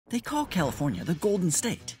They call California the Golden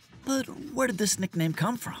State, but where did this nickname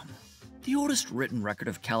come from? The oldest written record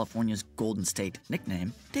of California's Golden State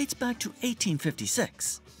nickname dates back to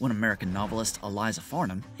 1856, when American novelist Eliza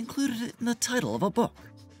Farnham included it in the title of a book.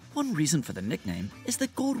 One reason for the nickname is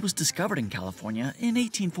that gold was discovered in California in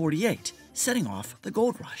 1848, setting off the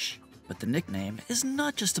gold rush. But the nickname is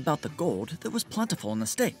not just about the gold that was plentiful in the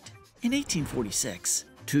state. In 1846,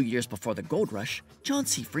 2 years before the gold rush, John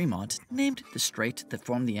C. Fremont named the strait that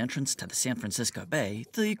formed the entrance to the San Francisco Bay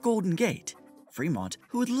the Golden Gate. Fremont,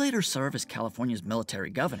 who would later serve as California's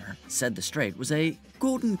military governor, said the strait was a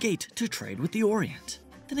golden gate to trade with the Orient.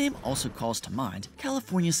 The name also calls to mind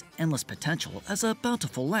California's endless potential as a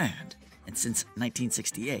bountiful land, and since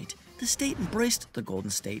 1968, the state embraced the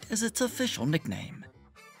Golden State as its official nickname.